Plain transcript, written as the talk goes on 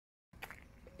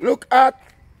Look at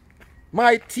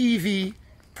my TV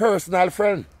personal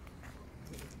friend.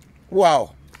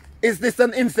 Wow. Is this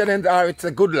an incident or it's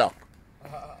a good luck?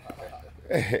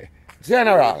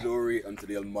 General. Glory unto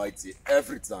the Almighty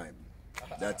every time.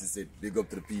 That is it. Big up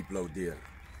to the people out there.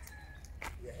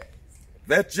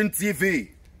 Veteran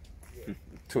TV.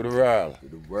 To the world. To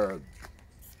the world.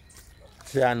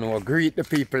 Jano, greet the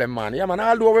people, man. Yeah, man,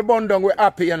 although we're born down, we're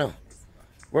happy, you know.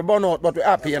 We're born out, but we're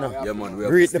happy, you know. Yeah, man,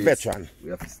 Greet the veteran. We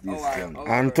have to stay strong.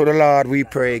 And to the Lord we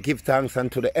pray. Give thanks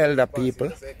unto the elder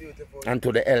people and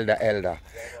to the elder.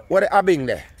 What are they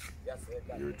there?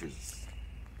 Here it is.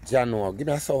 Jano, give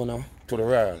me a sound now. To the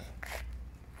world.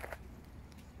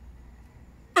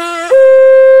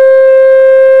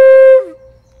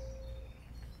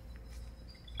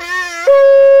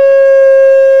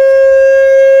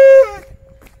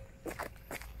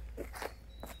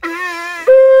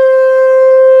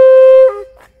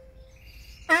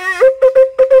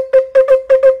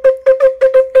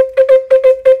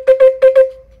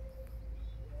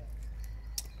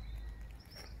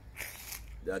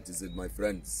 That is it, my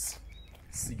friends.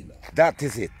 Seal. That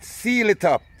is it. Seal it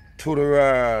up to the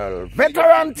world.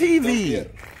 Veteran TV.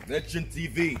 Veteran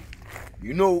TV.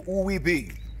 You know who we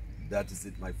be. That is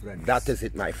it, my friends. That is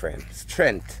it, my friend.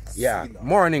 Strength. Yeah.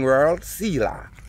 Morning world. Sealer.